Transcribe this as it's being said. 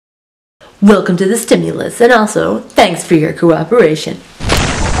Welcome to the STEMulus, and also, thanks for your cooperation.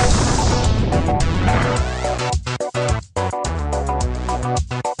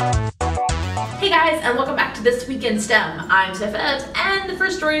 Hey guys, and welcome back to This Week in STEM. I'm Steph, and the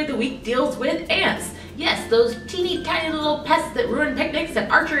first story of the week deals with ants. Yes, those teeny tiny little pests that ruin picnics that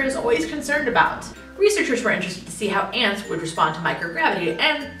Archer is always concerned about. Researchers were interested to see how ants would respond to microgravity,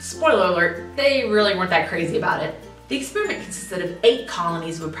 and spoiler alert, they really weren't that crazy about it. The experiment consisted of 8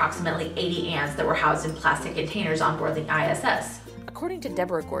 colonies of approximately 80 ants that were housed in plastic containers on board the ISS. According to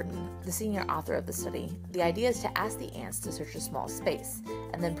Deborah Gordon, the senior author of the study, the idea is to ask the ants to search a small space,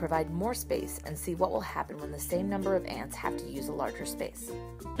 and then provide more space and see what will happen when the same number of ants have to use a larger space.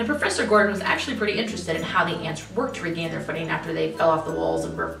 Now, Professor Gordon was actually pretty interested in how the ants worked to regain their footing after they fell off the walls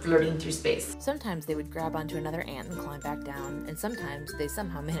and were floating through space. Sometimes they would grab onto another ant and climb back down, and sometimes they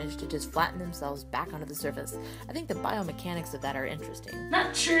somehow managed to just flatten themselves back onto the surface. I think the biomechanics of that are interesting.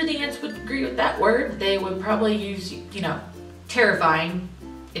 Not sure the ants would agree with that word. They would probably use, terrifying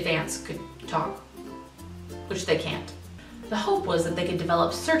if ants could talk, which they can't. The hope was that they could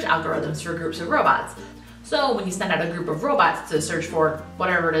develop search algorithms for groups of robots. So when you send out a group of robots to search for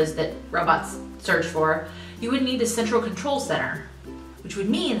whatever it is that robots search for, you would need a central control center, which would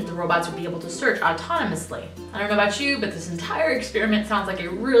mean that the robots would be able to search autonomously. I don't know about you, but this entire experiment sounds like a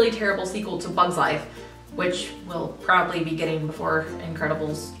really terrible sequel to Bug's Life, which we'll probably be getting before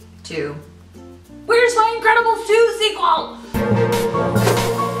Incredibles 2. Where's my Incredibles 2 sequel?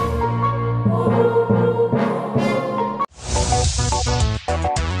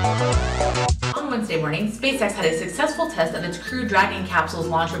 On Wednesday morning, SpaceX had a successful test of its Crew Dragon capsule's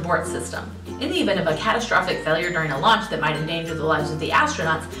launch abort system. In the event of a catastrophic failure during a launch that might endanger the lives of the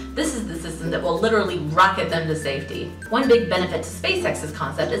astronauts, this is the system that will literally rocket them to safety. One big benefit to SpaceX's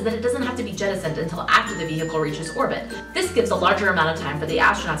concept is that it doesn't have to be jettisoned until after the vehicle reaches orbit. This gives a larger amount of time for the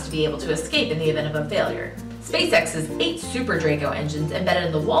astronauts to be able to escape in the event of a failure. SpaceX's 8 Super Draco engines embedded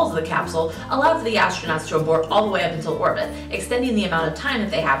in the walls of the capsule allow for the astronauts to abort all the way up until orbit, extending the amount of time that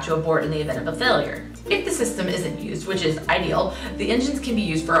they have to abort in the event of a failure. If the system isn't used, which is ideal, the engines can be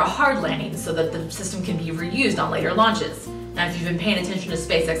used for a hard landing so that the system can be reused on later launches. Now, if you've been paying attention to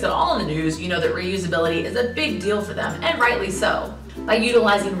SpaceX at all in the news, you know that reusability is a big deal for them, and rightly so. By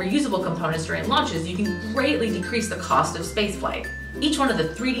utilizing reusable components during launches, you can greatly decrease the cost of spaceflight. Each one of the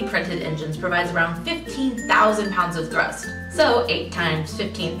 3D printed engines provides around 15,000 pounds of thrust. So 8 times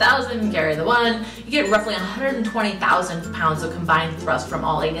 15,000, carry the 1, you get roughly 120,000 pounds of combined thrust from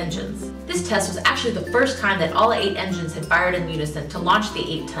all 8 engines. This test was actually the first time that all 8 engines had fired in unison to launch the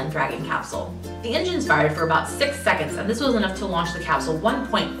 8-ton Dragon capsule. The engines fired for about 6 seconds, and this was enough to launch the capsule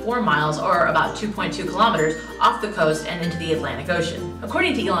 1.4 miles, or about 2.2 kilometers, off the coast and into the Atlantic Ocean.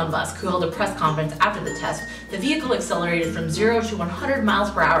 According to Elon Musk, who held a press conference after the test, the vehicle accelerated from 0 to 100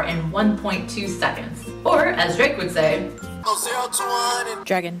 miles per hour in 1.2 seconds. Or, as Drake would say, go 0 to 1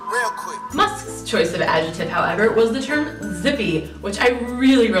 Dragon. real quick. Musk's choice of adjective, however, was the term zippy, which I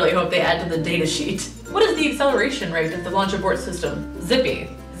really hope they add to the data sheet. What is the acceleration rate of the launch abort system? Zippy.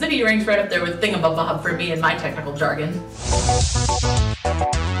 Zippy ranks right up there with thingamabob for me in my technical jargon.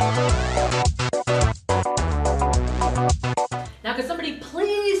 Now, could somebody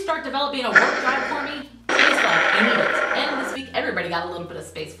please start developing a warp drive for me? Spaceflight, I need it. And this week, everybody got a little bit of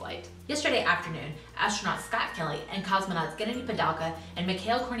spaceflight. Yesterday afternoon, astronauts Scott Kelly and cosmonauts Gennady Padalka and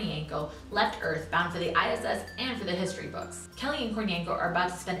Mikhail Kornienko left Earth bound for the ISS and for the history books. Kelly and Kornienko are about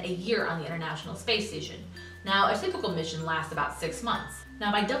to spend a year on the International Space Station. Now, a typical mission lasts about 6 months.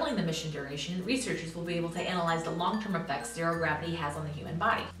 Now, by doubling the mission duration, researchers will be able to analyze the long-term effects zero gravity has on the human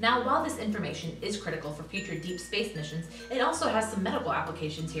body. Now, while this information is critical for future deep space missions, it also has some medical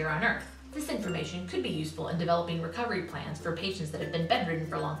applications here on Earth. This information could be useful in developing recovery plans for patients that have been bedridden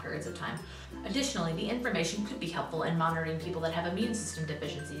for long periods of time. Additionally, the information could be helpful in monitoring people that have immune system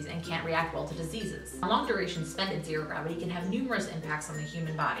deficiencies and can't react well to diseases. A long duration spent in zero gravity can have numerous impacts on the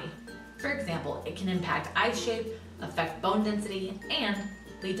human body. For example, it can impact eye shape, affect bone density, and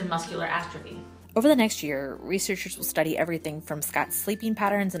lead to muscular atrophy. Over the next year, researchers will study everything from Scott's sleeping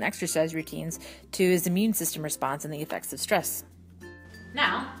patterns and exercise routines to his immune system response and the effects of stress.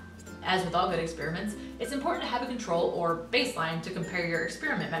 Now, as with all good experiments, it's important to have a control or baseline to compare your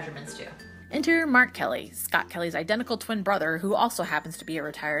experiment measurements to. Enter Mark Kelly, Scott Kelly's identical twin brother, who also happens to be a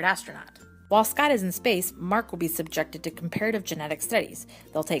retired astronaut. While Scott is in space, Mark will be subjected to comparative genetic studies.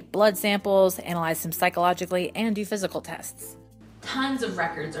 They'll take blood samples, analyze him psychologically, and do physical tests. Tons of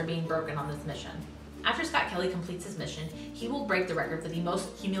records are being broken on this mission. After Scott Kelly completes his mission, he will break the record for the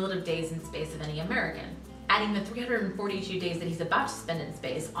most cumulative days in space of any American. Adding the 342 days that he's about to spend in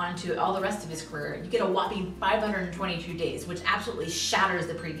space onto all the rest of his career, you get a whopping 522 days, which absolutely shatters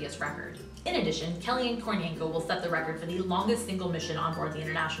the previous record. In addition, Kelly and Kornienko will set the record for the longest single mission on board the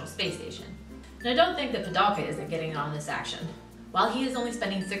International Space Station. Now don't think that Padalka isn't getting in on this action. While he is only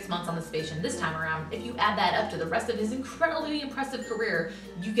spending 6 months on the station this time around, if you add that up to the rest of his incredibly impressive career,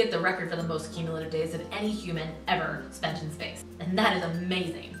 you get the record for the most cumulative days of any human ever spent in space. And that is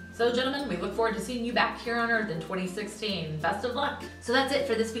amazing. So gentlemen, we look forward to seeing you back here on Earth in 2016. Best of luck! So that's it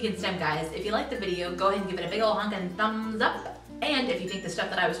for this week in STEM, guys. If you liked the video, go ahead and give it a big ol' honkin' thumbs up. And if you think the stuff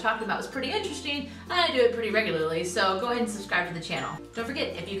that I was talking about was pretty interesting, I do it pretty regularly, so go ahead and subscribe to the channel. Don't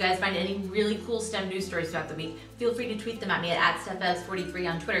forget, if you guys find any really cool STEM news stories throughout the week, feel free to tweet them at me at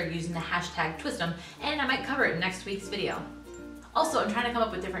StephEvs43 on Twitter using the hashtag TWISTEM, and I might cover it in next week's video. Also, I'm trying to come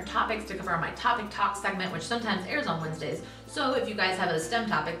up with different topics to cover on my Topic Talk segment, which sometimes airs on Wednesdays. So if you guys have a STEM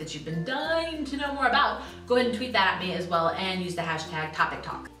topic that you've been dying to know more about, go ahead and tweet that at me as well and use the hashtag Topic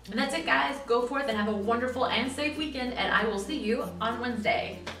Talk. And that's it, guys. Go forth and have a wonderful and safe weekend, and I will see you on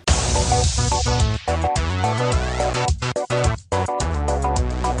Wednesday.